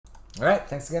All right,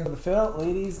 thanks again for the fill,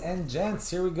 ladies and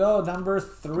gents. Here we go, number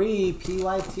 3,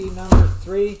 PYT number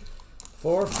 3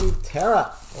 for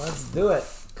Futera. Let's do it.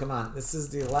 Come on, this is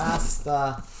the last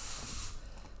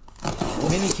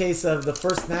mini case of the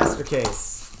first master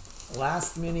case.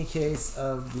 Last mini case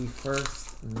of the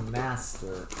first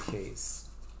master case.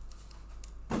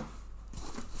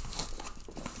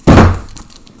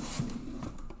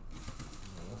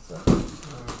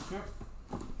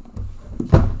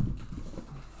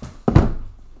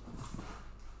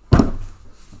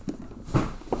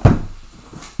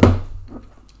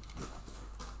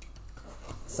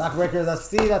 Soccer Breakers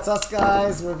FC, that's us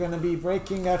guys. We're going to be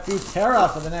breaking a Futera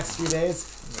for the next few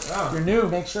days. Yeah. If you're new,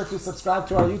 make sure to subscribe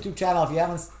to our YouTube channel. If you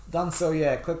haven't done so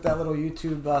yet, click that little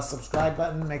YouTube subscribe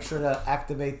button. Make sure to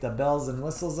activate the bells and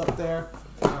whistles up there.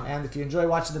 Yeah. And if you enjoy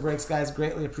watching the breaks, guys,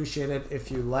 greatly appreciate it.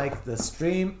 If you like the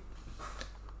stream,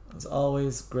 as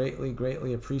always, greatly,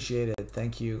 greatly appreciated.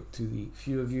 Thank you to the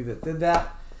few of you that did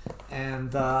that.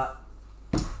 And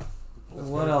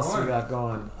what else we got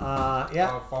going?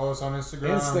 Yeah. Follow us on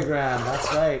Instagram. Instagram,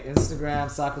 that's right. Instagram,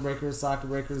 Soccer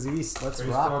Breakers East. Let's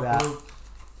rock that. Group.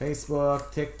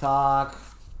 Facebook, TikTok.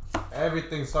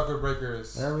 Everything Soccer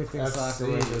Breakers. Everything FC.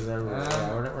 Soccer Breakers everywhere.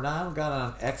 Yeah, we're not haven't got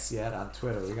on X yet. On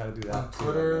Twitter, we got to do that. On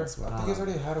Twitter, I think you guys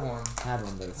already had one. Had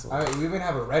one, but it's. We even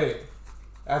have a Reddit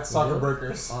at Soccer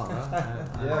Breakers. Oh,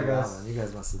 really? Yeah, guys. You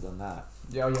guys must have done that.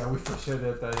 Yeah, we for sure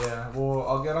did that. Yeah. Well,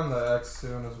 I'll get on the X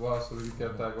soon as well, so we can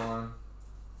get that going.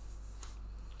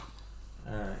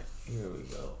 Alright, here we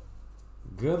go.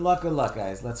 Good luck,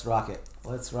 guys. Let's rock it.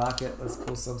 Let's rock it. Let's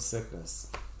pull some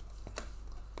sickness.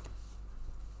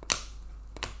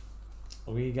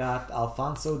 We got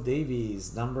Alphonso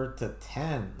Davies, number to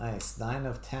 10. Nice. 9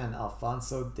 of 10.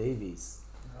 Alphonso Davies.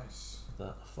 Nice.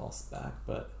 The false back,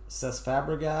 but says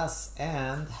Fabregas.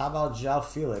 And how about João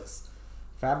Felix?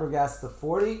 Fabregas to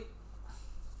 40.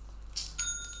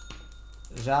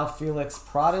 João Felix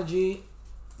Prodigy,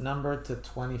 number to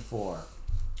 24.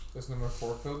 Is number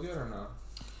 4 filled yet or no?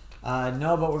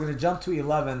 No, but we're going to jump to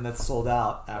 11 that's sold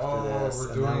out after this.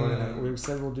 We're doing... we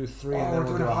said we'll do 3 and then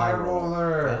we'll do a high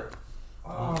roller.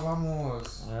 Yeah. Oh,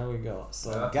 vamos. There we go. So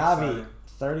yeah, Gavi, exciting.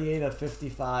 38 of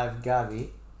 55, Gavi.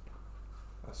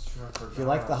 That's true. If you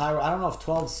like the high roller, I don't know if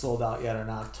 12's sold out yet or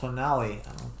not. Tonali,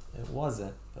 it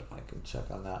wasn't, but I can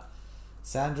check on that.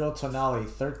 Sandro Tonali,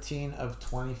 13 of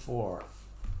 24.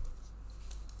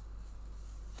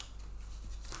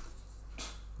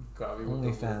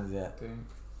 OnlyFans yet?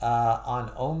 On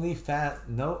OnlyFans,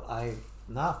 no, I'm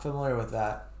not familiar with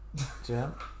that.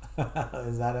 Jim,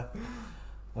 is that a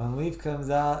when Leaf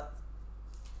comes out?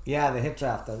 Yeah, the hit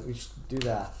draft. We should do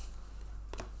that.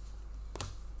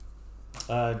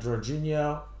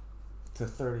 Jorginho to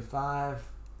 35.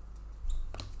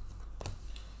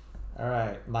 All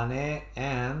right, Mane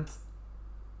and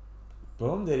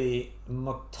boom,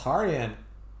 Mkhitaryan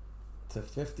to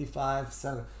 55.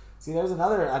 7. See, there's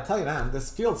another. I tell you, man,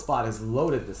 this field spot is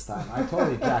loaded this time. I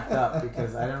totally jacked up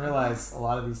because I didn't realize a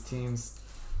lot of these teams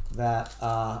that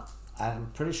I'm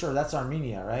pretty sure that's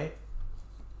Armenia, right?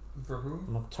 For who?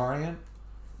 Mkhitaryan.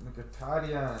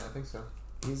 Mkhitaryan, I think so.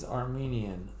 He's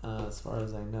Armenian, as far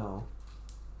as I know.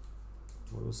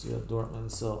 Borussia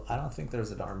Dortmund. So I don't think there's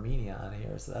an Armenia on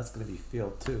here, so that's going to be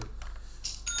field too.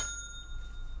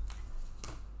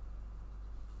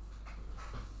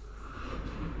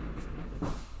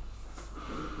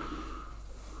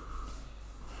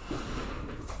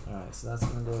 So that's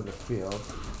going to go to the field.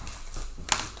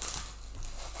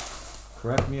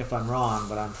 Correct me if I'm wrong,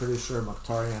 but I'm pretty sure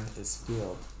Mkhitaryan is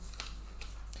field.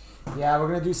 Yeah, we're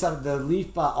going to do the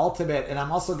Leaf Ultimate, and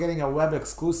I'm also getting a web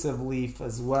exclusive Leaf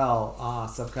as well.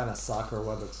 Some kind of soccer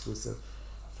web exclusive.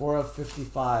 4 of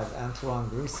 55, Antoine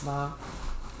Griezmann.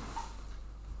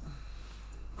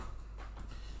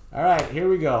 All right, here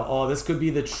we go. Oh, this could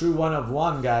be the true 1 of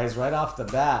 1, guys, right off the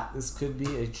bat. This could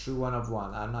be a true 1 of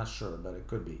 1. I'm not sure, but it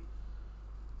could be.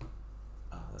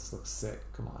 This looks sick.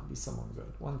 Come on, be someone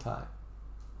good. One time.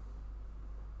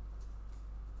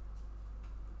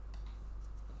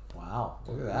 Wow,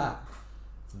 look at that.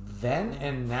 Then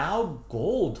and now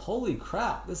gold. Holy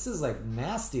crap. This is like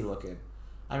nasty looking.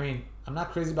 I mean, I'm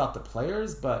not crazy about the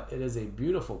players, but it is a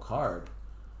beautiful card.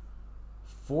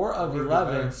 4 of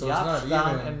 11. So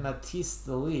Yapstam and Matisse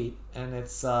Delete. And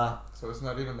it's so it's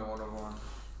not even the 1 of 1.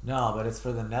 No, but it's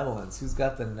for the Netherlands. Who's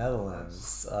got the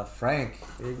Netherlands? Frank.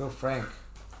 There you go, Frank.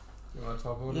 You want to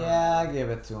top load? Yeah, I give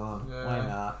it to him. Yeah. Why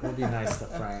not? It'll be nice to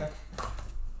Frank.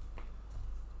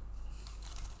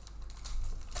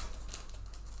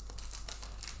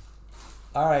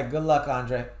 All right, good luck,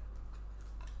 Andre.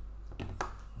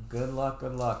 Good luck,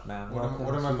 man.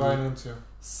 What am I buying into?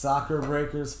 Soccer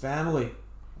Breakers family.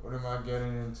 What am I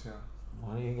getting into?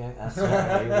 What are you getting? That's right.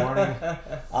 Are you warning?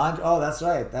 Oh, that's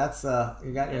right. That's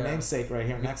you got your namesake right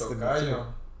here next to me too.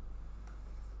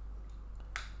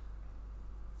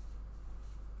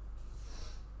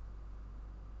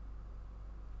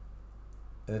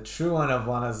 A true one of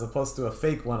one as opposed to a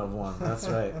fake one of one. That's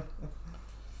right.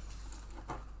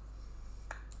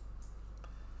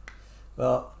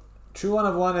 Well, true one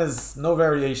of one is no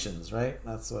variations, right?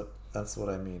 That's what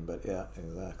I mean. But yeah,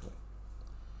 exactly.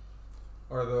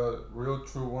 Or the real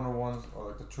true 101s, or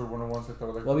like the true 101s that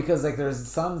like. Well, because like there's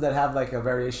some that have like a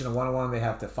variation of 101. They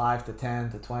have to 5 to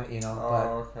 10 to 20. You know.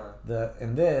 Oh, but okay.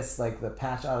 in this, like the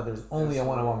patch auto, there's only a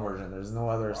 101 version. There's no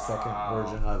other second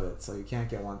version of it, so you can't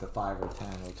get 1 to 5 or 10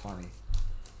 or 20,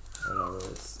 whatever it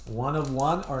is. 1 of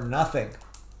 1 or nothing.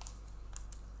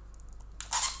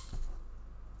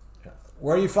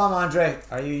 Where are you from, Andre?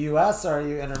 Are you U.S. or are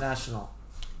you international?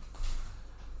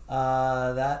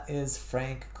 That is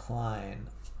Frank Klein.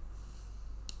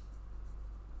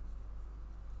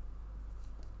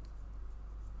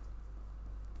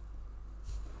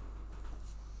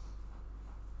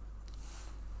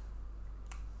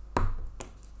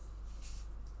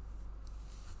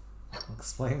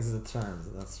 Explains the terms.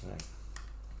 That's right.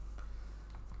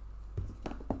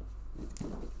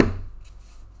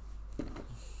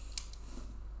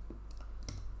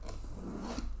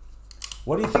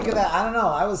 What do you think of that? I don't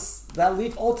know. That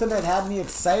Leaf Ultimate had me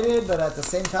excited, but at the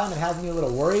same time, it has me a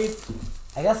little worried.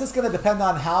 I guess it's going to depend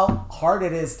on how hard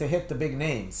it is to hit the big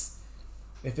names.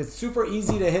 If it's super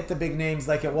easy to hit the big names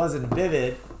like it was in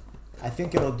Vivid, I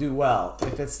think it'll do well.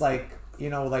 If it's like, you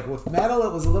know, like with Metal,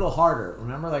 it was a little harder.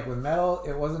 Remember, like with Metal,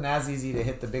 it wasn't as easy to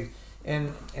hit the big...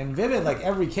 In Vivid, like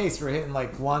every case, we're hitting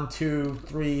like 1, 2,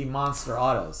 3 monster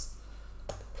autos.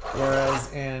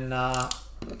 Whereas in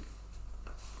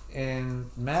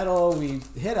Metal, we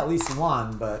hit at least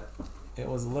 1, but it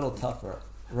was a little tougher.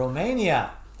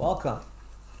 Romania, welcome.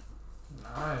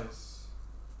 Nice.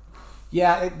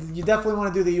 Yeah, you definitely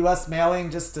want to do the U.S.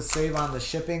 mailing just to save on the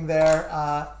shipping there,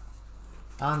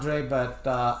 Andre. But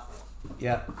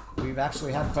yeah, we've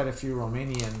actually had quite a few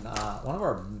Romanian. One of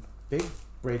our big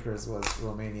breakers was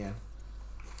Romanian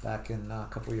back in a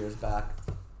couple years back.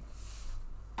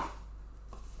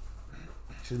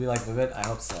 Should we like Vivid? I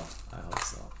hope so. I hope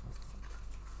so.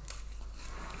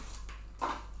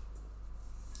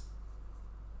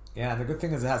 Yeah, and the good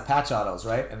thing is it has patch autos,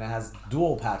 right? And it has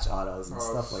dual patch autos and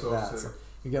stuff like that. Sick. So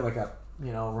you get like a,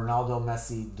 you know, Ronaldo,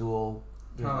 Messi dual.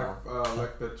 Kind of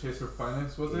like the Chaser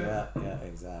Finance, was it? Yeah, yeah,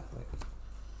 exactly.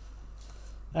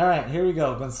 All right, here we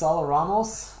go. Gonzalo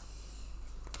Ramos.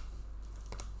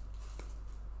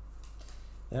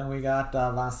 Then we got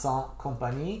Vincent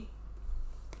Kompany.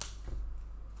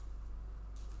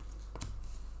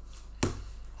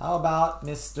 How about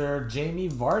Mr. Jamie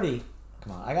Vardy?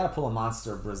 Come on, I gotta pull a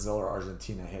monster Brazil or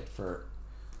Argentina hit for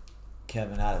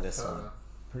Kevin out of this one.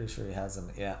 Pretty sure he has them.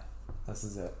 Yeah, this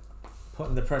is it.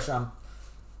 Putting the pressure on.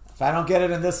 If I don't get it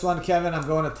in this one, Kevin, I'm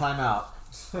going to timeout.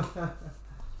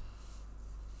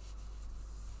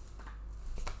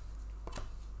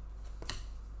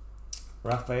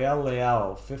 Rafael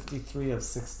Leao, 53 of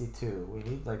 62. We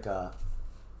need like a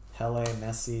Pele,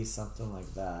 Messi, something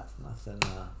like that. Nothing,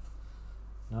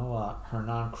 no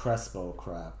Hernan Crespo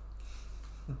crap.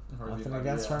 Nothing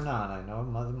against Hernan. I know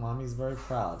mommy's very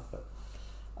proud. But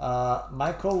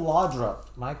Michael Laudrup,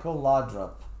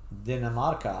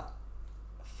 Dinamarca,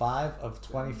 5 of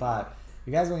 25.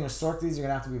 You guys, when you sort these, you're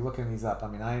gonna have to be looking these up. I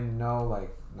mean, I know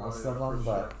like most of them,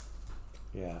 but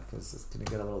yeah, because it's gonna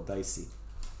get a little dicey.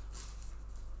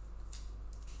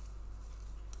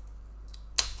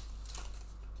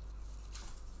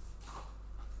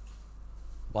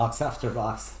 Box after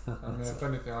box. I mean, if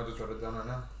anything, I'll just write it down right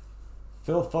now.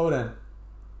 Phil Foden.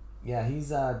 Yeah, he's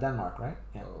Denmark, right?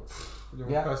 Yeah. Oh,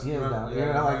 yeah, he is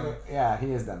Denmark. Yeah,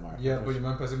 he is Denmark. Yeah, but you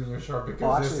might pass me your sharp because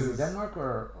oh, actually, is it Denmark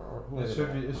or who it is should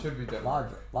it? Be. It should be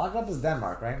Denmark. Laudrup is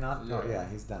Denmark, right? Not. Yeah. Oh, yeah,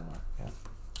 he's Denmark. Yeah.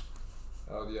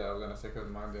 Oh yeah, I was gonna say because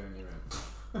mine didn't even.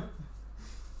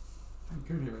 You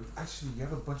couldn't even. Actually, you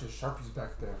have a bunch of Sharpies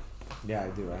back there. Yeah, I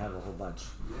do. I have a whole bunch.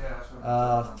 Yeah. That's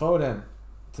what Foden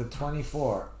to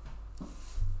 24.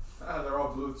 They're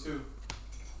all blue too.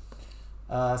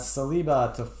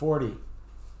 Saliba to 40.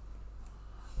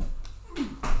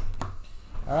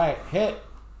 All right, hit.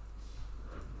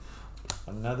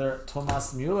 Another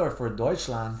Thomas Müller for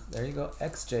Deutschland. There you go,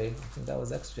 XJ. I think that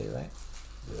was XJ, right?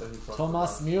 Yeah,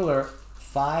 Thomas Müller,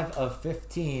 5 of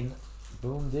 15.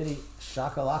 Boom diddy,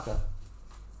 shakalaka.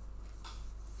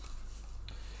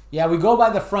 Yeah, we go by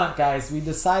the front, guys. We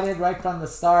decided right from the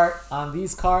start on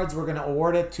these cards, we're going to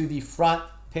award it to the front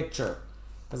picture.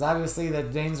 Because obviously the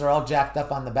names are all jacked up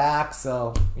on the back,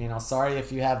 so, you know, sorry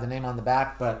if you have the name on the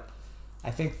back, but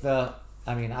I think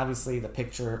obviously the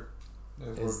picture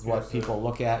is what people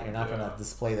look at. You're not going to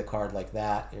display the card like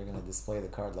that. You're going to display the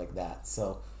card like that.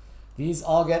 So these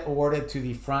all get awarded to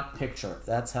the front picture.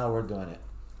 That's how we're doing it.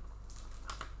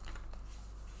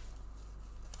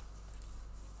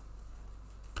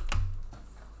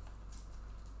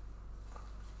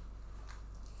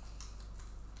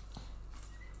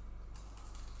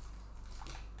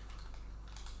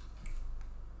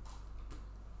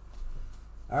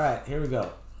 All right, here we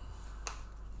go.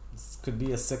 This could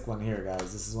be a sick one here,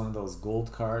 guys. This is one of those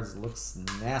gold cards. It looks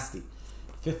nasty.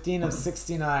 15 of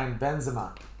 69,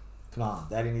 Benzema. Come on,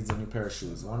 Daddy needs a new pair of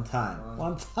shoes. One time.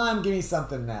 One time, give me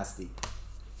something nasty.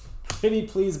 Pretty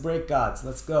please break gods.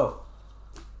 Let's go.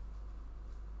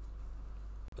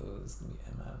 Oh, this is gonna be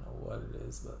I don't know what it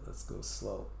is, but let's go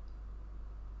slow.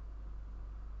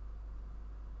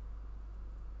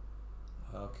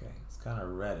 Okay, it's kind of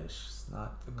reddish. It's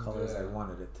not the colors I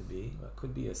wanted it to be, but it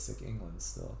could be a sick England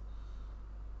still.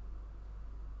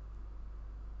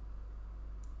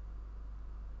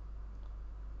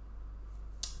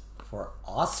 For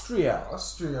Austria.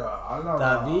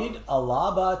 David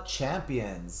Alaba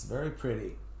champions. Very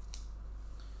pretty.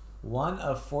 1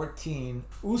 of 14.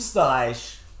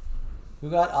 Österreich. Who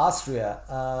got Austria?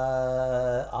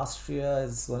 Austria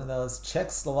is one of those.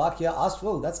 Czechoslovakia.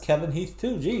 Austria. Whoa, that's Kevin Heath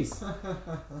too. Jeez.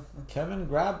 Kevin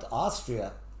grabbed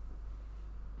Austria.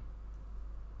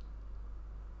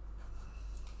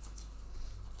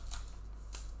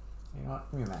 You know what?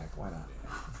 Give me a mag. Why not?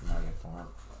 It's a magnet for him.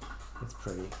 It's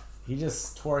pretty. He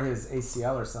just tore his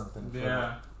ACL or something.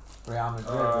 Yeah. Real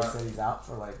Madrid. They said he's out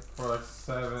for like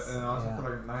 7 and also for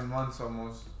like 9 months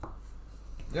almost.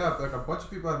 Yeah, like a bunch of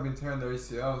people have been tearing their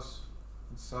ACLs.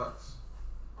 It sucks.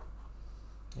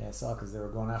 Yeah, I saw because they were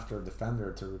going after a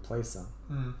defender to replace him.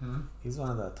 Mm-hmm. He's one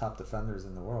of the top defenders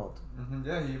in the world. Mm-hmm.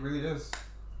 Yeah, he really is.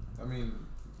 I mean,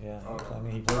 yeah.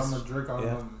 He plays Madrid on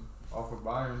him off of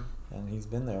Bayern, and he's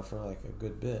been there for like a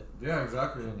good bit. Yeah,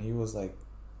 exactly. And he was like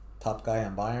top guy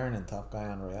on Bayern and top guy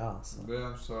on Real. So.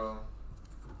 Yeah, so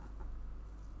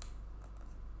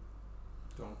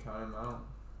don't count him out.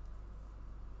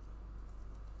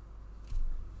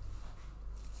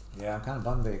 Yeah, I'm kind of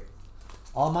bummed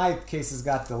all my cases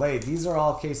got delayed. These are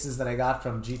all cases that I got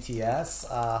from GTS.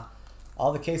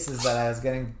 All the cases that I was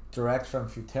getting direct from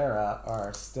Futera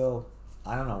are still,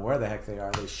 I don't know where the heck they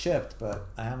are. They shipped, but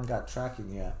I haven't got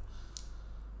tracking yet.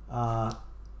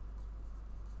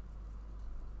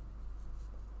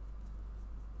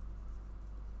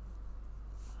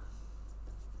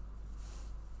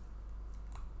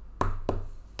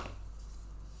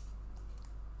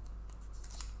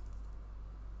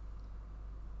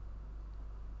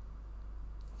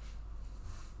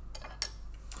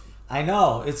 I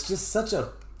know, it's just such a,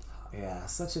 I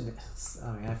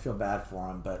mean, I feel bad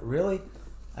for him, but really,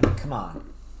 I mean, come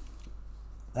on.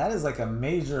 That is like a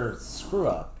major screw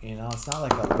up, you know? It's not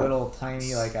like a little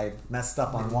tiny, like I messed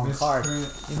up on one card.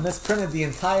 You misprinted the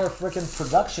entire freaking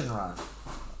production run.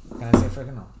 Can I say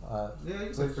freaking? No. Yeah, you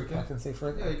can say freaking. I can say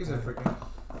freaking? Yeah, you can say freaking.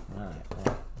 Alright,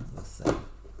 well, let's see.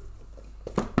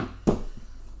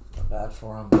 Bad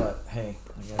for him, but hey,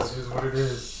 I guess. It is what it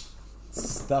is.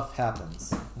 Stuff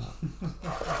happens.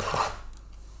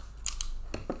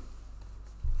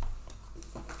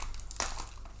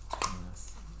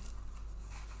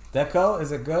 Deco,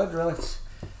 is it good? Really?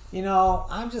 You know,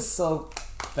 I'm just so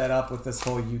fed up with this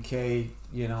whole UK,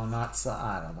 you know,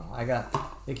 I don't know.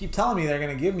 They keep telling me they're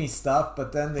going to give me stuff,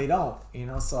 but then they don't, you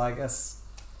know, so I guess,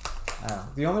 I don't know.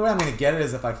 The only way I'm going to get it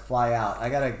is if I fly out. I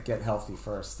got to get healthy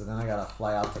first, and then I got to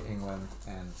fly out to England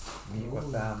and meet with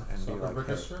them and be like,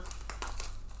 hey.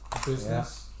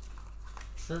 Business.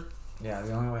 Yeah. Sure. Yeah,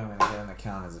 the only way I'm going to get an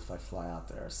account is if I fly out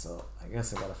there, so I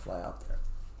guess I got to fly out there.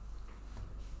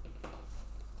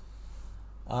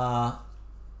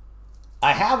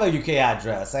 I have a UK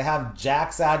address. I have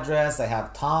Jack's address. I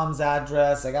have Tom's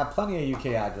address. I got plenty of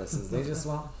UK addresses. They just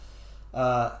won't.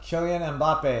 Kylian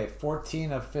Mbappe,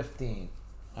 14 of 15.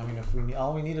 I mean, if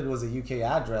all we needed was a UK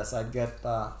address, I'd get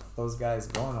those guys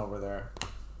going over there.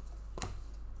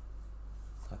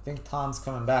 I think Tom's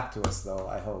coming back to us, though,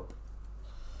 I hope.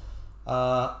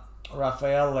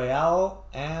 Rafael Leao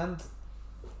and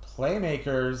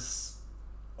Playmakers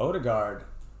Odegaard.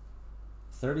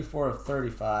 34 of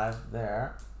 35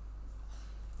 there.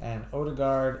 And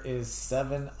Odegaard is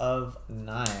 7 of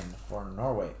 9 for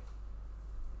Norway.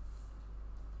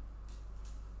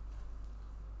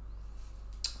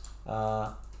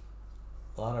 A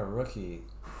lot of rookie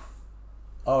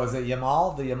Oh, is it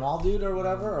Yamal, the Yamal dude or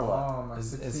whatever, or Oh, what? my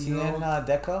Is he in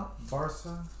Deco?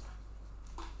 Barca.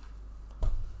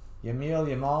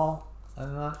 Yamal,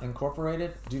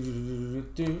 Incorporated.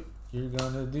 You're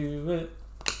gonna do it.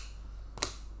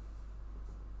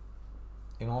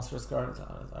 Yamal's first card.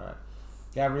 All right.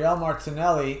 Gabriel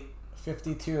Martinelli,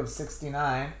 52 of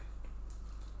 69.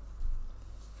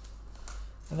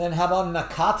 And then how about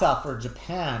Nakata for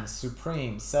Japan?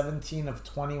 Supreme, 17 of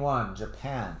 21.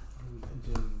 Japan.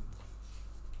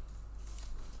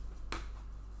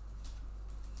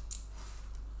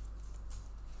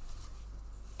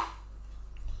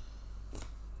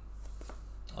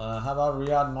 How about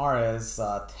Riyad Mahrez,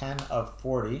 10 of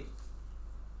 40.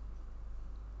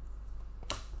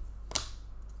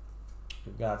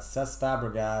 We've got Cesc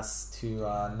Fabregas to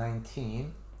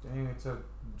 19. Dang, it's a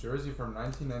jersey from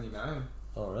 1999.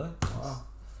 Oh, really? Wow.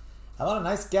 How about a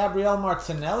nice Gabriel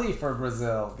Martinelli for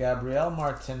Brazil? Gabriel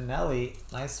Martinelli,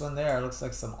 nice one there. Looks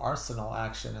like some Arsenal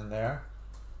action in there.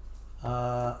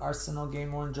 Arsenal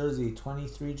game worn jersey,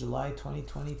 23 July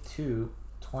 2022,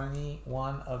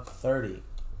 21 of 30.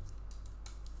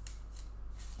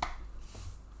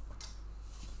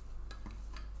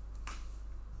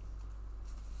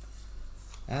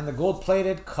 And the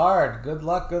gold-plated card. Good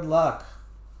luck, good luck.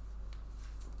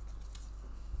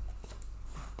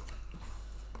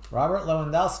 Robert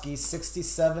Lewandowski,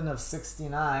 67 of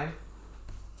 69.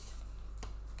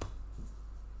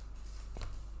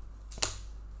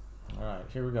 All right,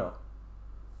 here we go.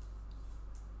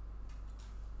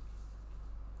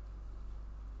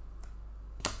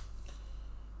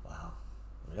 Wow,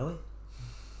 really?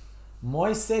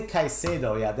 Moise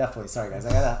Caicedo, yeah, definitely. Sorry, guys,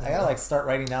 I gotta like start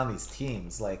writing down these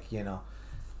teams, like, you know,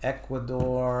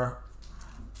 Ecuador.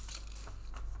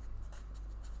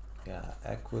 Yeah,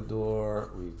 Ecuador.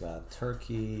 We've got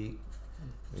Turkey.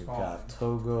 We've got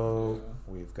Togo. Yeah.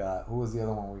 We've got, who was the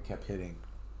other one we kept hitting?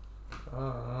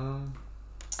 For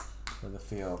the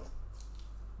field.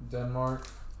 Denmark.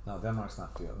 No, Denmark's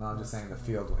not field. No, I'm just saying the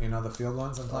field. You know the field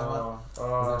ones I'm talking about?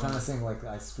 I'm trying to sing like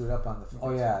I screwed up on the. Oh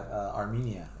yeah,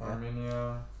 Armenia. Yeah?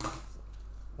 Armenia.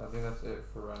 I think that's it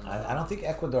for right now. I don't think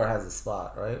Ecuador has a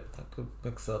spot, right? I could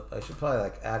mix up. I should probably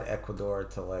like add Ecuador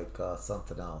to like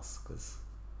something else, because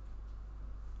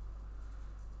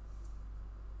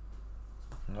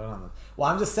I don't know. Well,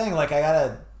 I'm just saying, like, I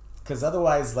gotta, because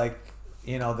otherwise, like,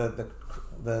 you know,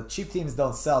 the cheap teams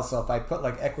don't sell. So if I put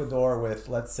like Ecuador with,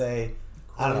 let's say,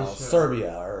 I don't know,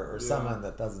 Serbia or someone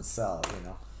that doesn't sell, you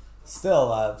know,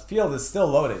 still, field is still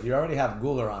loaded. You already have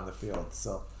Guler on the field,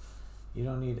 so you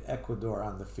don't need Ecuador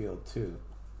on the field too.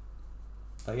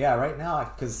 But yeah, right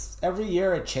now, because every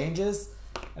year it changes,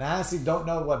 and I honestly don't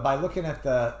know what, by looking at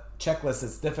the checklist,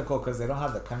 it's difficult because they don't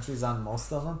have the countries on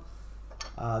most of them.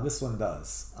 This one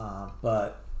does,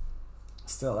 but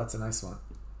still, that's a nice one.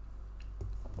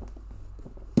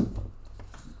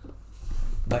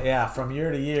 But yeah, from year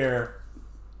to year,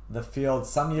 the field,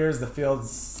 some years the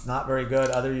field's not very good,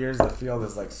 other years the field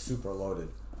is like super loaded.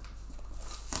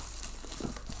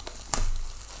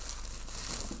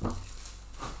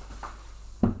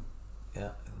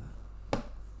 Yeah.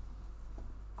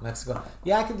 Mexico.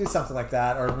 Yeah, I can do something like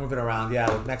that, or move it around. Yeah,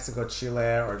 with Mexico, Chile,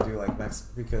 or do like Mexico,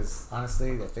 because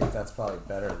honestly, I think that's probably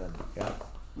better than, yeah.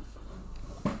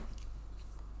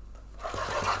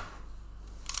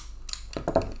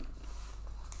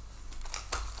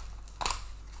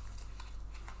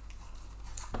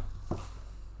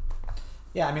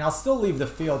 Yeah, I mean, I'll still leave the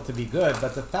field to be good,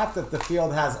 but the fact that the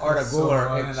field has Arda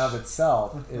Güler in and of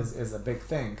itself is a big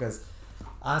thing, because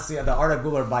honestly, the Arda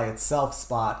Güler by itself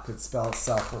spot could spell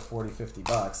itself for 40, 50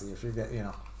 bucks. If you get, you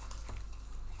know,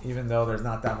 even though there's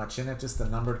not that much in it, just the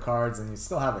numbered cards, and you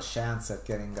still have a chance at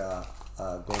getting a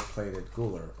gold-plated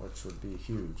Güler, which would be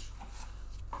huge.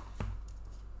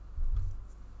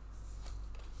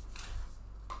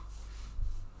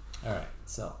 All right,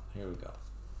 so here we go.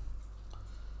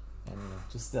 And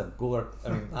just the Güler, I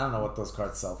mean, I don't know what those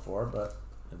cards sell for, but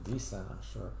they're decent, I'm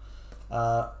sure.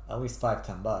 At least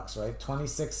 $5-10, right?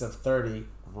 26 of 30,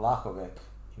 Vlahovic.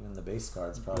 Even the base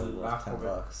card's probably worth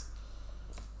 $10.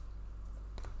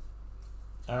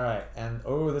 All right, and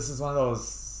oh, this is one of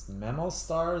those memo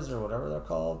stars or whatever they're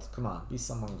called. Come on, be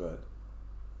someone good.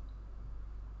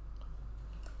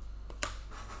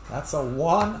 That's a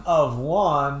 1 of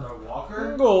 1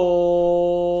 Walker?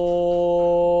 Goal.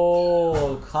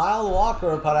 Kyle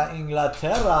Walker para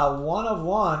Inglaterra. 1 of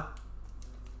 1.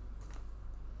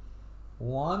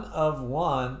 1 of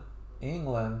 1.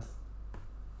 England.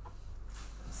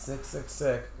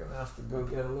 666. Gonna have to go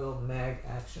get a little mag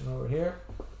action over here.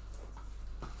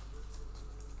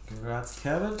 Congrats,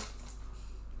 Kevin.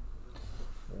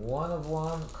 1 of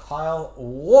 1, Kyle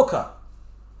Walker.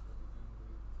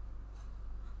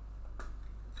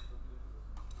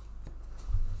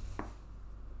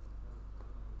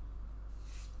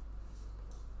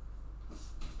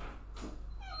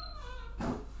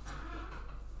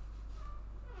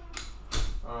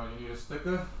 You need a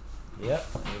sticker? Yep,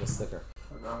 I need a sticker.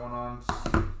 I got one on.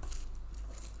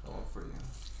 All for you.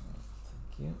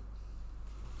 Thank you.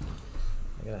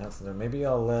 I gotta have some there. Maybe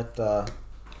I'll let.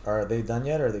 Are they done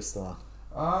yet, or are they still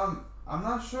on? I'm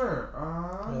not sure.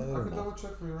 Yeah, I can double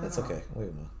check for you right now. It's okay.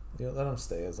 Leave them. Let them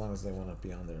stay as long as they want to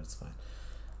be on there. It's fine.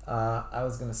 I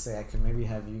was gonna say I could maybe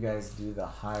have you guys do the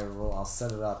high roll. I'll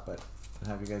set it up, but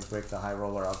have you guys break the high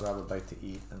roller. I'll grab a bite to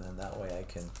eat, and then that way I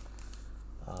can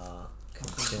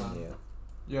continue.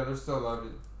 Yeah, they're still alive.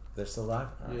 They're still alive?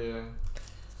 All right.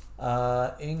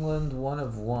 Yeah. England 1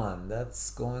 of 1.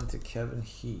 That's going to Kevin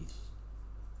Heath.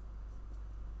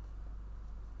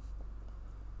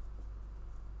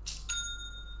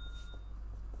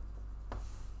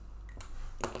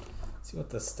 See what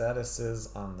the status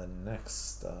is on the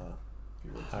next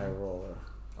high roller.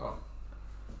 Oh.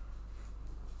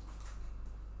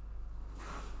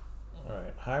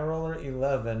 Alright, high roller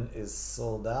 11 is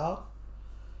sold out.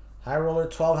 High roller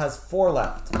 12 has 4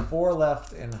 left. 4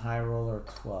 left in high roller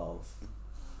 12.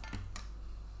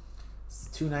 It's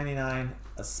 $2.99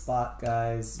 a spot,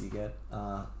 guys. You get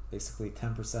basically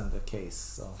 10% of the case.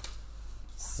 So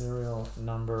serial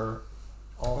number,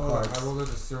 all cards. High roller is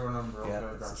a serial number. Yeah,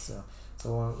 Okay, it's a serial.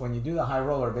 So when you do the high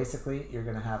roller, basically you're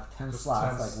gonna have 10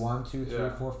 slots, like 1, 2, 3,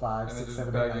 4, 5, 6,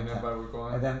 7, 8, 9, 10.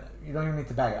 And then you don't even need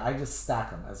to bag it. I just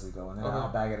stack them as we go, and then I'll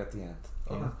bag it at the end.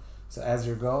 You know? So as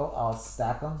you go, I'll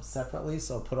stack them separately.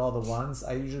 So put all the ones.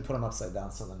 I usually put them upside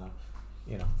down so they're not,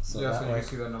 you know. So yeah, that so way, you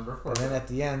see that number, of course. And then at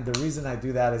the end, the reason I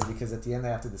do that is because at the end they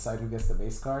have to decide who gets the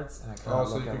base cards, and I kind of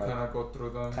so look you at can kind of go through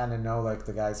them. Kind of know like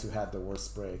the guys who had the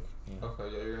worst break. You know? Okay,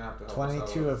 yeah, you're gonna have to. Help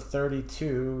 22 of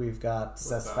 32. We've got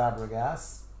Cesc that?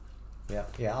 Fabregas. Yeah.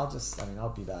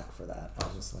 I'll be back for that.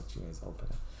 I'll just let you guys open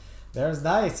it. There's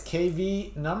nice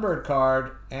KV numbered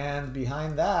card, and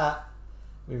behind that,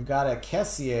 we've got a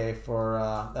Kessier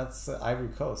for that's Ivory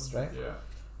Coast, right? Yeah.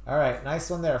 All right, nice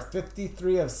one there.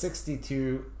 53 of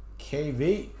 62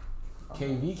 KV.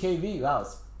 KV. Wow,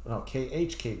 no,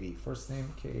 KHKV. First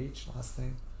name KH, last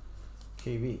name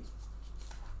KV.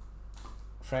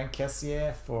 Frank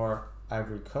Kessier for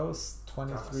Ivory Coast.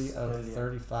 23 of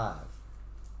 35.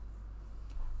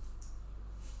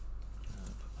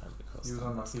 He was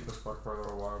on my keeper spot for a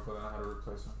little while, but then I had to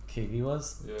replace him. KV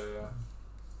was? Yeah.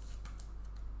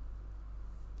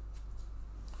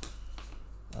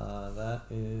 That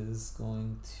is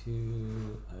going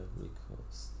to Ivory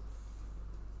Coast.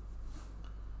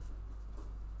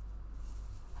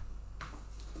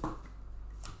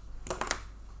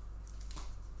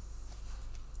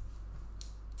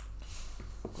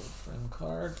 Gold frame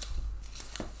card.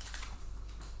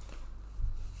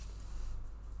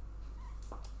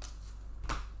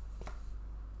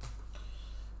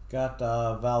 Got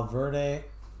Valverde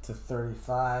to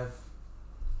 35.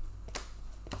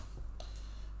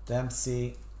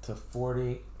 Dempsey to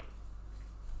 40.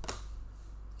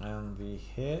 And the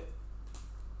hit.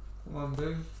 Come on,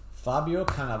 big. Fabio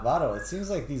Cannavaro. It seems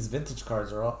like these vintage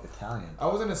cards are all Italian. I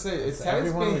was gonna say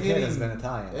everyone we've hit has been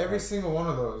Italian. Every single one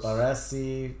of those.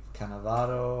 Baresi,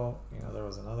 Cannavaro. You know, there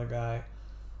was another guy.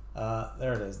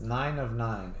 There it is. 9 of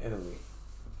 9, Italy.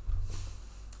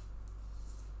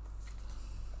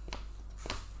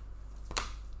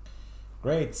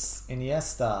 Greats.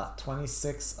 Iniesta,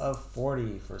 26 of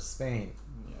 40 for Spain.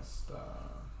 Iniesta.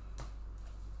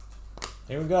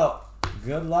 Here we go.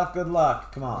 Good luck, good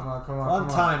luck. Come on. One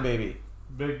time, baby.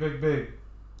 Big.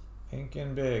 Pink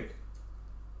and big.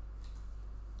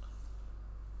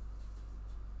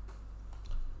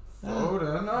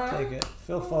 Foden, alright. Take it.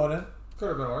 Phil Foden. Could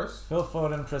have been worse. Phil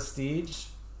Foden, Prestige.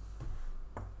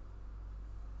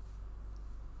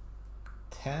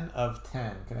 10 of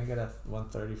 10. Can I get a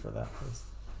 130 for that, please?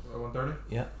 130?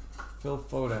 Yeah. Phil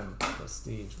Foden,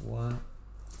 Prestige. 1.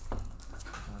 And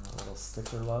a little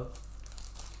sticker love.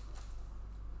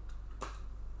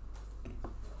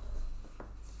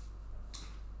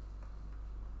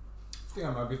 I think I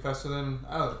might be faster than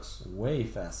Alex. Way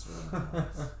faster than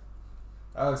Alex.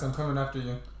 Alex, I'm coming after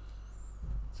you.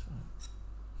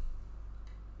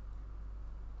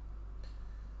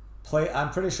 I'm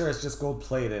pretty sure it's just gold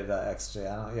plated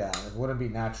XJ. It wouldn't be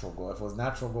natural gold. If it was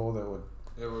natural gold, it would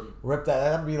rip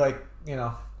that. That'd be like, you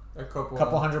know, a couple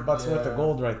 $100 worth of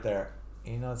gold right there.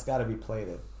 You know, it's got to be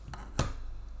plated.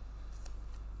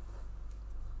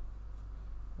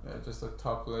 Yeah, just the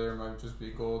top layer might just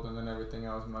be gold, and then everything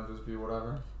else might just be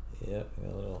whatever. Yep, a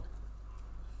little.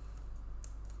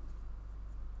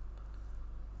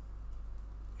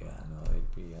 Yeah, no,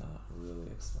 they'd be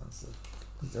really expensive.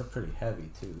 They're pretty heavy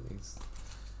too. These.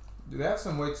 Do they have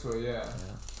some weight to it? Yeah.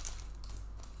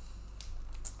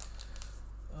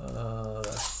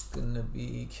 That's gonna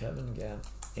be Kevin Gant.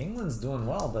 England's doing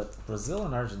well, but Brazil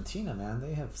and Argentina, man,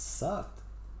 they have sucked.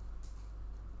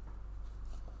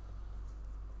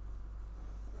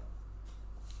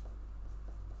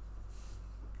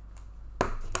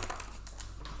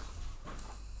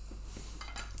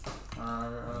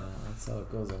 Yeah, that's how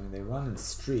it goes. I mean, they run in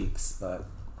streaks, but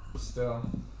still.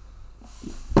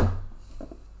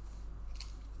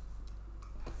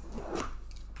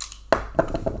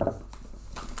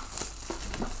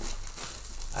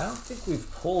 I don't think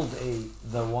we've pulled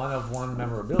the 1-of-1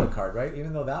 memorabilia card, right?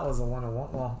 Even though that was a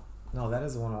 1-of-1. Well, no, that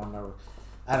is a 1-of-1 memorabilia.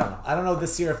 I don't know. I don't know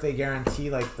this year if they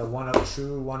guarantee like the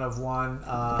true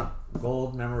 1-of-1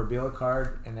 gold memorabilia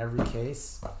card in every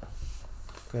case.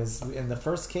 Because in the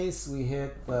first case we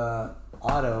hit the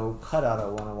cut auto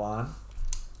 1-of-1.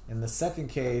 In the second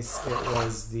case it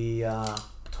was the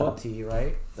Totti,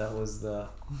 right? That was the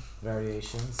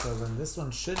variation. So then this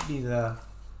one should be the.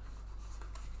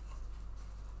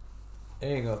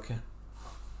 There you go, okay.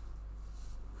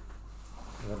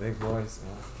 The big boys.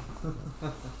 Yeah.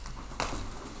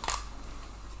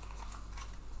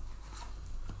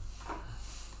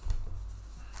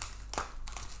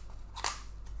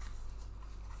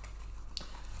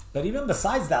 But even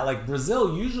besides that, like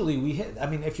Brazil, usually we hit. I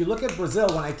mean, if you look at Brazil,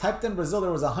 when I typed in Brazil, there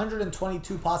was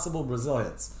 122 possible Brazil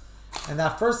hits. And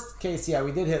that first case, yeah,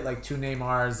 we did hit like 2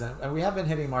 Neymars, and we have been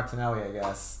hitting Martinelli, I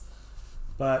guess.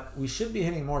 But we should be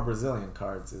hitting more Brazilian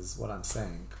cards, is what I'm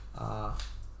saying.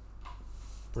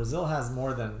 Brazil has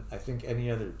more than, I think, any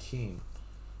other team,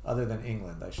 other than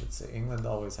England, I should say. England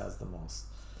always has the most.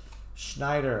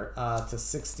 Schneider to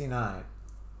 69.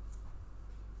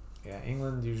 Yeah,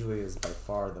 England usually is by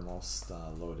far the most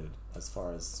loaded as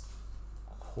far as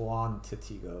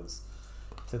quantity goes.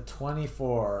 To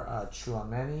 24,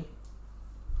 Chouameni.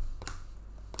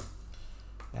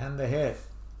 And the hit.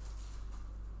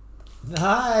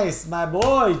 Nice, my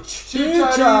boy,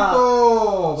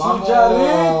 Chicharito!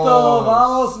 Chicharito!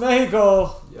 Vamos,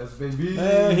 Mexico! Yes, baby!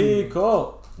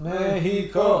 Mexico!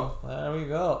 Mexico! There we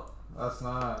go. That's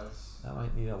nice. That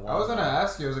might need a 1. I was gonna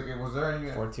ask you, I was like, was there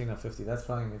any 14 or 50? That's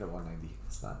probably gonna need a 190.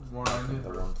 It's not 190. The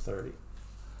 130.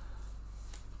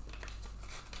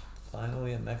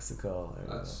 Finally in Mexico.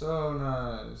 That's so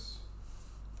nice.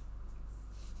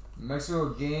 Mexico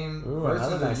game Ooh,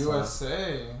 versus the nice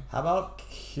USA. One. How about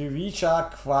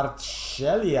Kvicha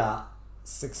Kvartchelia?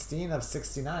 16 of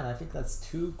 69. I think that's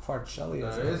 2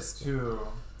 Kvartchelias. There is 2.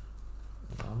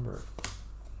 Number.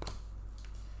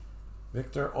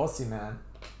 Victor Osimhen.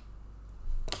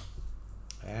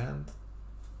 And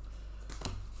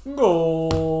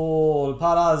goal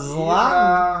para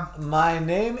Zlatan. My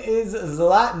name is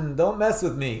Zlatan. Don't mess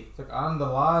with me. It's like I'm the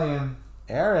lion.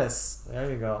 Eris. There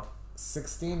you go.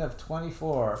 16 of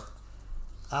 24.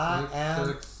 I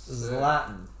am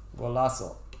Zlatan.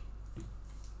 Golazo.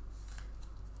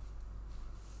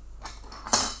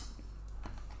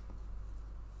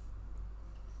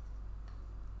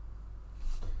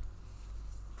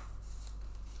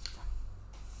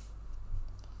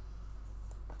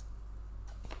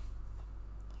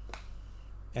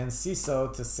 And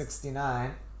Ciso to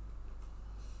 69.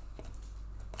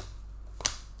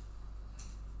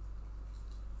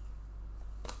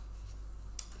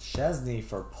 Chesney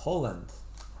for Poland.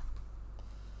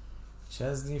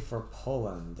 Chesney for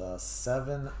Poland.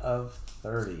 7 of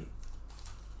 30.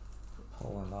 Put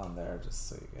Poland on there just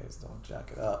so you guys don't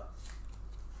jack it up.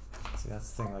 See, that's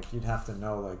the thing. Like, you'd have to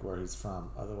know like where he's from.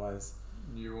 Otherwise,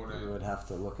 you would have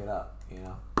to look it up. You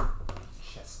know.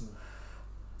 Chesney.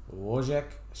 Wojciech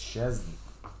Szczesny.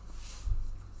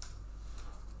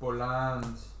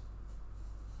 Poland.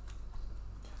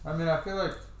 I mean, I feel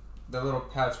like the little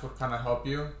patch would kind of help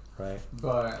you. Right.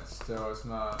 But still, it's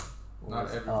not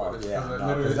everybody. Oh, yeah,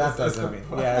 no, because that doesn't mean...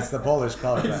 Yeah, it's the Polish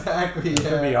color. Exactly, It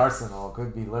could be Arsenal, it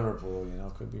could be Liverpool, you know,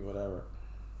 it could be whatever.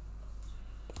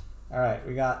 All right,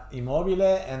 we got Immobile,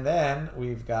 and then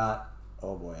we've got...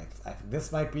 Oh, boy.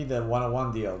 This might be the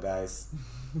 101 deal, guys.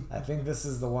 I think this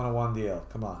is the 101 deal.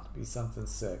 Come on, be something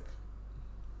sick.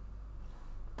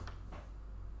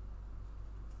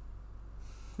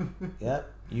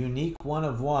 Yep, unique 1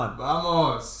 of 1.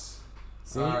 Vamos.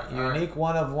 See, unique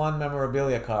 1 of 1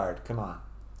 memorabilia card. Come on.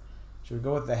 Should we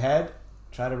go with the head?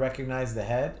 Try to recognize the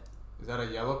head. Is that a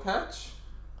yellow patch?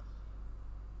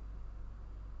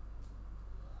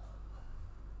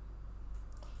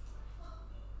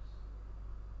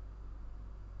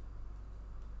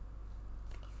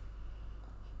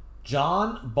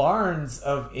 John Barnes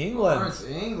of England. Barnes,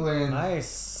 England. Nice,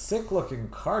 sick looking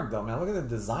card though, man. Look at the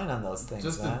design on those things.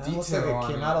 Just man. the detail. It looks like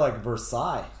it came out of like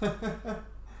Versailles.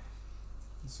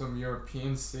 Some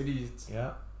European cities.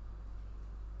 Yeah.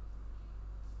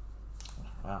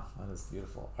 Wow, that is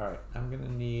beautiful. All right, I'm gonna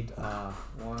need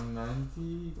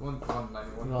 190,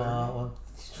 190, 130. well,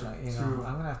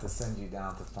 I'm gonna have to send you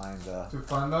down to find to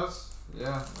find us.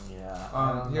 Yeah.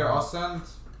 Yeah. Here,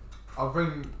 I'll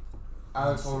bring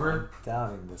Alex over. I'm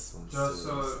doubting this one. Just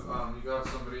so you got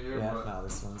somebody here. Yeah. But No,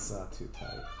 this one's too tight.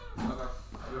 Okay. I'll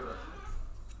be right back.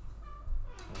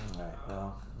 All right.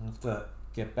 Well, I have to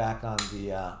get back on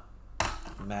the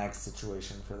mag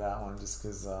situation for that one, just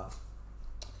because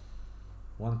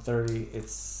 130.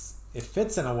 It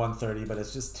fits in a 130, but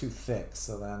it's just too thick.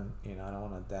 So then I don't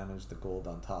want to damage the gold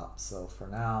on top. So for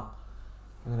now,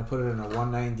 I'm gonna put it in a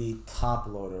 190 top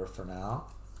loader for now,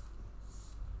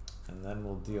 and then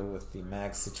we'll deal with the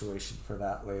mag situation for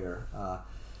that later.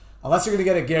 Unless you're gonna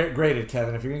get it graded,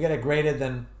 Kevin. If you're gonna get it graded,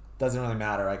 then it doesn't really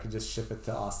matter. I could just ship it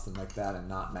to Austin like that and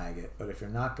not mag it. But if you're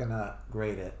not gonna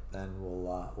grade it, then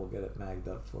we'll get it magged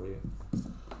up for you.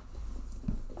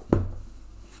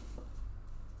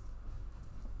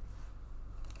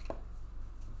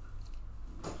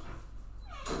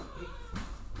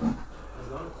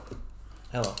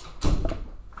 Hello.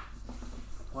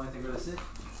 Want anything to sit?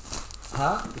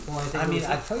 Huh? I mean,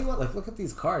 I tell you what. Like, look at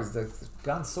these cards. They've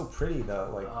gone so pretty,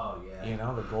 though. Like, oh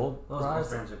yeah. The gold. Those gold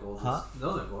frames are gorgeous. Huh?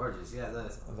 Those are gorgeous. Yeah,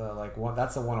 that's the like one.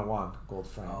 That's a 101 gold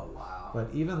frame. Oh wow.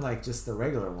 But even like just the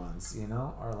regular ones,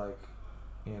 are like,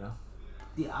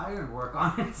 the iron work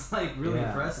on it's like really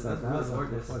impressive. That's really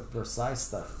gorgeous. Like Versailles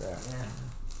stuff there. Yeah.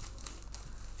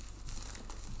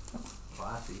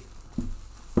 Classy.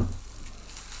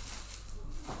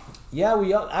 Yeah,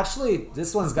 we actually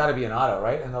this one's got to be an auto,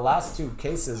 right? In the last two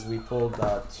cases, we pulled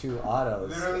two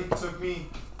autos. Literally took me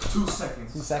 2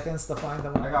 seconds. 2 seconds to find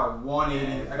them. I got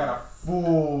 180. I got a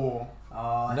full.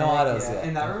 No autos yet.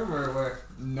 In that room or where?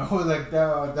 No, like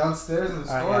downstairs in the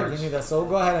storage. All right, give me that. So we'll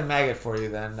go ahead and mag it for you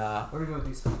then. What are we doing with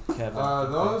these? Kevin.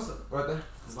 Those right there.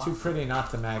 It's too pretty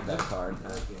not to mag that card.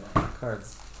 That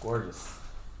card's gorgeous.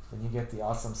 When you get the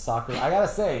awesome soccer, I gotta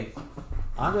say,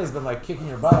 Andre's been like kicking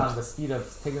your butt on the speed of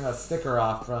taking that sticker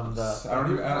off from the.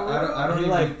 I don't even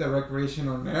like the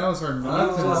recreational nails or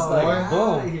nothing. Just like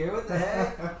boom. Here, what the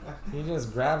heck? He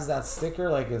just grabs that sticker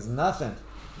like it's nothing.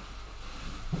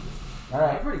 All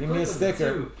right, give me a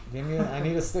sticker. I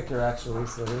need a sticker actually.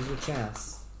 So here's your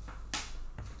chance.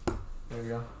 There you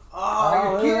go.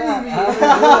 Oh, you're kidding me!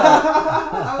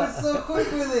 I was so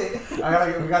quick with it.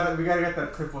 We gotta get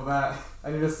that clip of that. I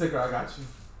need a sticker. I got you.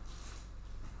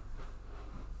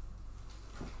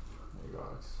 There you go,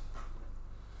 Alex.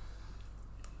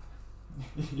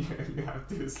 You have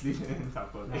to sleep in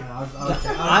top of it.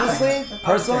 Honestly,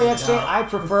 personally, I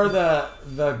prefer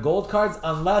the gold cards,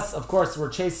 unless of course we're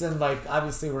chasing like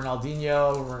obviously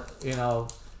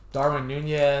Ronaldinho, Darwin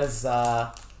Nunez.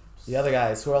 The other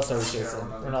guys, who else are we chasing?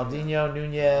 Ronaldinho,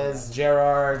 Nunez,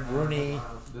 Gerrard, Rooney.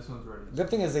 This one's ready. Good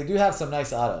thing is they do have some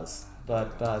nice autos,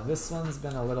 but this one's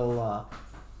been a little.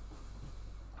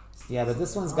 Yeah, but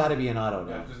this one's got to be an auto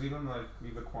now. Yeah, just leave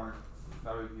the corner.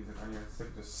 That way he's on your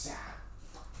stick. Just sad.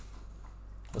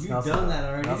 You've done that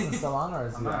already. Nelson's still on, or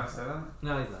is he? I'm not saying that.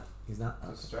 No, he's not. He's not.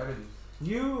 It's a strategy.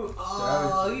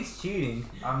 Oh, he's cheating.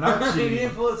 I'm not cheating. He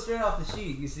didn't pull it straight off the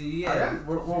sheet. You see, yeah.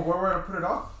 Where would I put it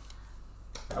off?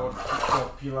 I would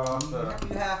peel off the.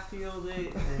 You half peeled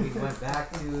it, and then he went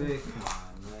back to it. Come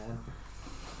on, man.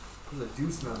 Those are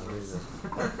deuce numbers.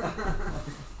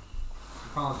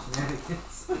 Calling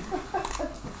shenanigans.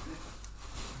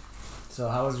 So,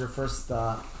 how was your first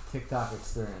TikTok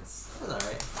experience? It was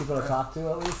alright. People to talk to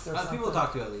at least, or something? People to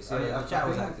talk to at least. Yeah, the chat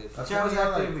was active. The chat was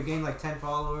active. We gained like 10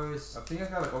 followers. I think I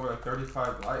got like over like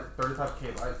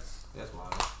 35K likes. That's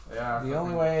wild. Yeah. The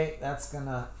only way that's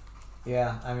gonna.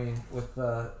 Yeah, I mean, with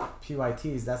the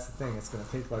PYTs, that's the thing. It's going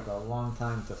to take like a long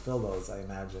time to fill those, I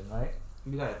imagine, right?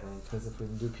 You gotta think. Because if we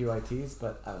can do PYTs,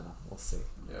 but I don't know. We'll see.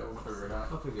 Yeah, we'll figure it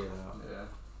out. We'll figure it out. Yeah.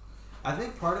 I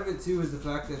think part of it too is the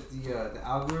fact that the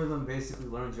algorithm basically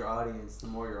learns your audience the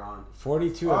more you're on.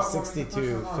 42 of 62,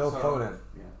 Phil Foden.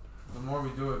 Yeah. The more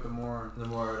we do it, the more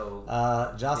it'll.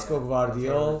 Josco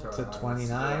Guardiola to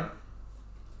 29.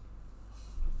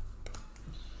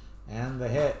 And the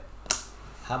hit.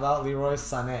 How about Leroy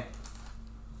Sané?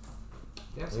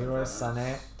 Leroy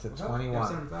Sané to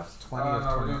 21. 20 of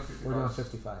 20. We're doing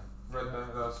 55. Right,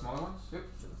 the smaller ones? Yep.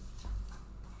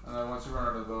 And then once you run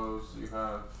out of those, you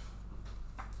have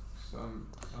some...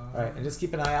 Alright, and just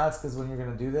keep an eye out because when you're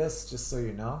going to do this, just so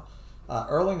you know.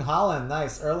 Erling Haaland,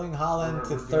 nice. Erling Haaland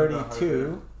to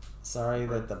 32. Sorry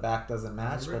that the back doesn't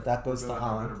match, but that goes to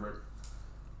Holland.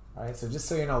 Alright, so just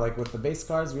so you know, like with the base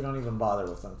cards, we don't even bother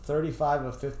with them. 35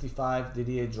 of 55,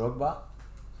 Didier Drogba.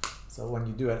 So when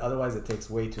you do it, otherwise it takes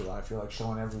way too long. If you're like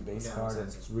showing every base card and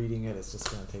it's reading it, it's just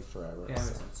going to take forever. Yeah,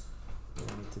 so makes sense. we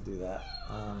don't need to do that.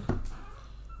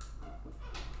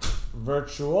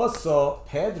 Virtuoso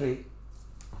Pedri.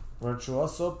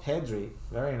 Virtuoso Pedri.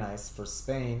 Very nice for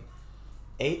Spain.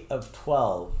 8 of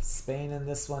 12. Spain in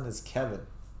this one is Kevin.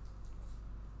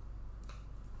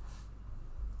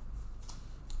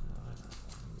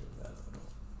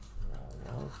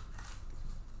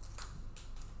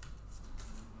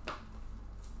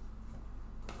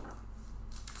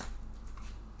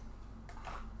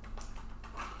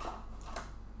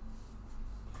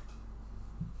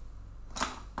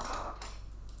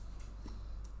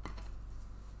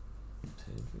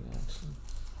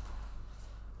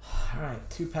 Alright,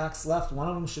 2 packs left. One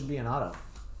of them should be an auto.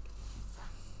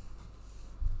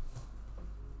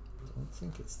 Don't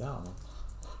think it's that one.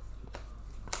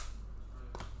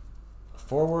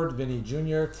 Forward, Vinny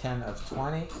Jr., 10 of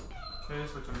 20. Okay,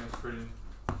 which I mean is pretty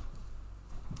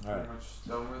much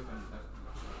done with.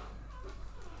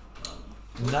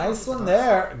 And nice one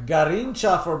there.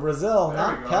 Garincha for Brazil. There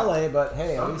Not Pele, but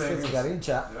hey, at least it's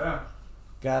Garincha. Yeah.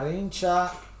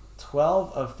 Garincha,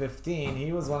 12 of 15.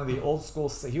 He was one of the old school.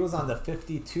 He was on the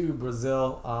 52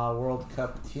 Brazil World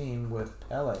Cup team with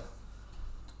Pele.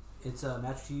 It's a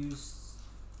match fuse.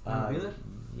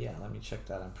 Yeah, let me check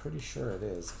that. I'm pretty sure it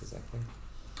is because I think.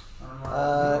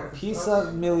 Piece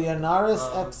of Millionaires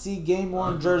FC game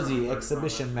worn jersey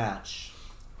exhibition match.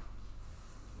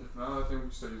 If not, I think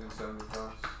we start using 70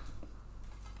 bucks.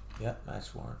 Yep,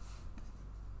 match worn.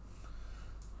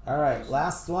 Alright,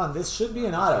 last one. This should be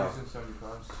an auto.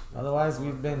 Otherwise,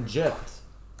 we've been gypped.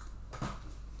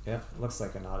 Yep, looks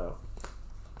like an auto.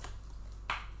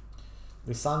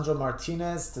 Lisandro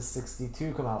Martinez to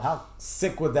 62. Come on, how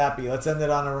sick would that be? Let's end it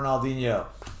on a Ronaldinho.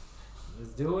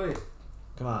 Let's do it.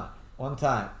 Come on, one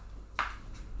time.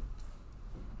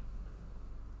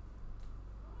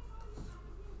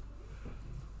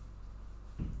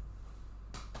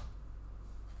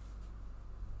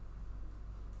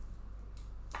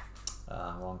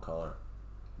 Wrong color.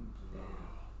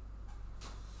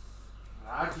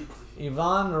 Ivan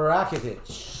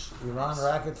Rakitic. Ivan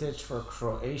Rakitic for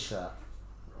Croatia.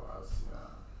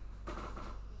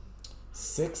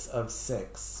 6 of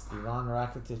 6. Ivan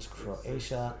Rakitic,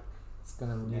 Croatia. It's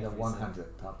going to need a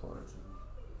 100 top loader.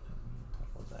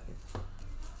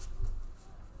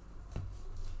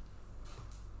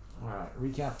 Alright,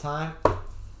 recap time.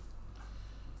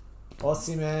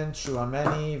 Osimhen,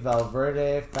 Tchouaméni,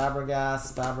 Valverde,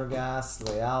 Fabregas,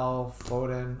 Leao,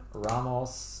 Foden,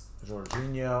 Ramos,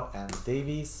 Jorginho, and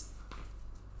Davies.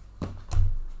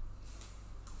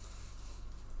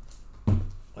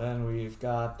 Then we've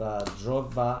got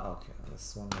Drogba. Okay,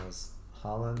 this one was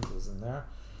Holland, was in there.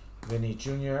 Vinny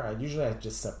Jr. Usually I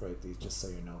just separate these, just so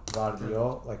you know.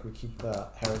 Guardiola, like we keep the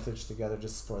heritage together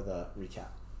just for the recap.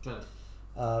 Sure.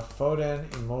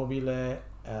 Foden, Immobile,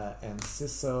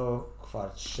 Enciso,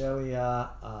 Kvaratskhelia,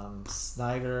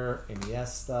 Snyder,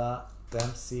 Iniesta,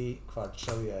 Dempsey,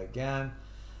 Kvaratskhelia again,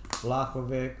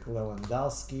 Vlahovic,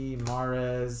 Lewandowski,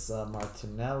 Mahrez,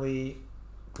 Martinelli,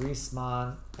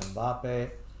 Griezmann, Mbappe,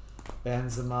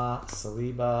 Benzema,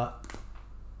 Saliba,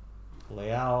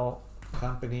 Leao,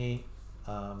 Company,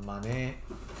 Mane,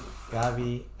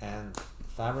 Gavi, and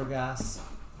Fabregas.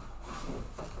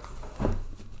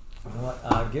 You know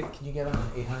what? Can you get him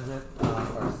an 800?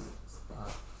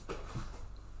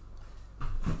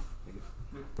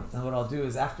 Now what I'll do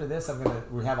is after this,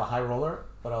 we have a high roller,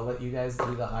 but I'll let you guys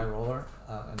do the high roller,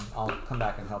 and I'll come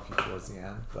back and help you towards the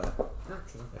end. But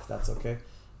if that's okay,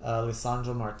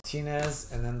 Lisandro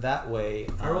Martinez, and then that way.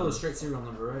 I roll a straight serial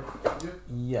number, right?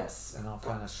 Yes, and I'll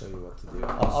kind of show you what to do.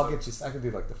 I'll get you. I can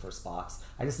do like the first box.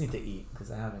 I just need to eat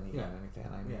because I haven't eaten anything,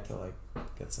 and I need to like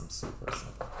get some soup or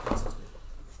something.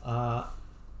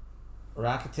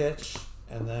 Rakitic,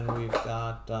 and then we've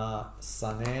got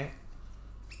Sané,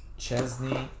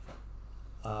 Chesney,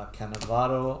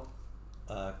 Cannavaro,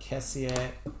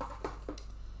 Kessié,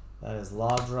 that is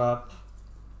Laudrup,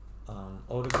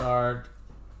 Odegaard,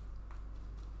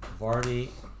 Vardy,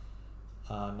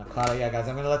 Nakata. Yeah, guys,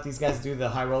 I'm going to let these guys do the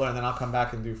high roller, and then I'll come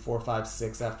back and do 4, 5,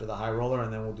 6 after the high roller,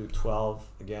 and then we'll do 12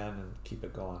 again and keep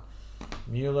it going.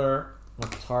 Mueller,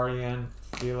 Mkhitaryan,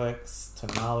 Felix,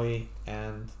 Tonali,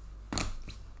 and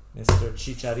Mr.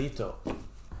 Chicharito.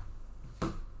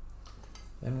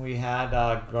 Then we had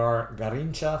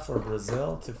Garincha for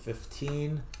Brazil to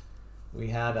 15. We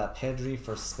had Pedri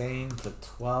for Spain to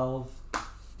 12.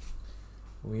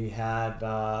 We had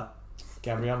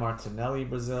Gabriel Martinelli,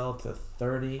 Brazil to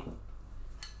 30.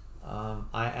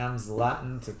 I am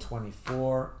Zlatan to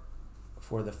 24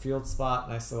 for the field spot.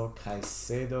 Nice little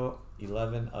Caicedo,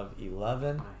 11 of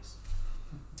 11. Nice.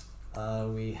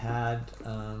 We had,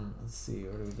 let's see,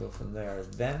 where do we go from there?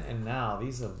 Then and now,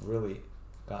 these have really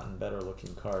gotten better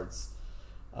looking cards.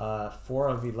 4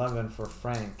 of 11 for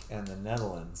Frank and the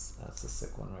Netherlands. That's a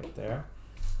sick one right there.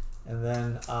 And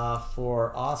then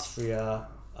for Austria,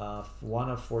 1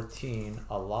 of 14,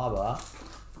 Alaba.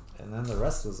 And then the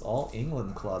rest was all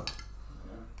England club.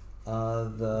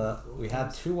 We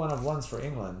had 2 1 of 1s for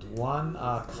England. One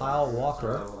Kyle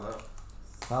Walker.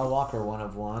 Kyle Walker 1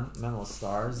 of 1, Memo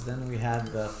Stars. Then we had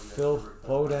the Phil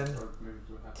Foden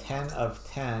 10 of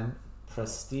 10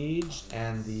 Prestige,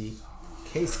 and the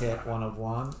case hit 1 of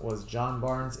 1 was John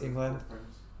Barnes, England.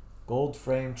 Gold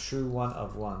frame true 1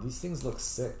 of 1. These things look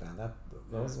sick, man.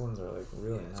 Those ones are like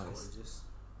really nice. Gorgeous.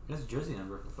 There's a jersey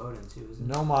number for Foden too, isn't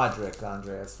it? No Modric,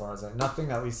 Andre, as far as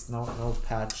nothing. At least no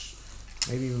patch.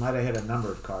 Maybe we might have hit a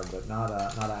numbered card, but not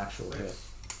an actual hit.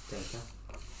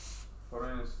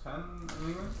 Foden is 10 in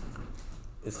England?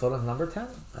 Is Foden's number 10?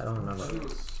 I don't remember. I think it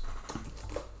was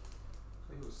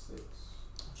 6.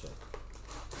 Check.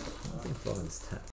 I think Foden's 10.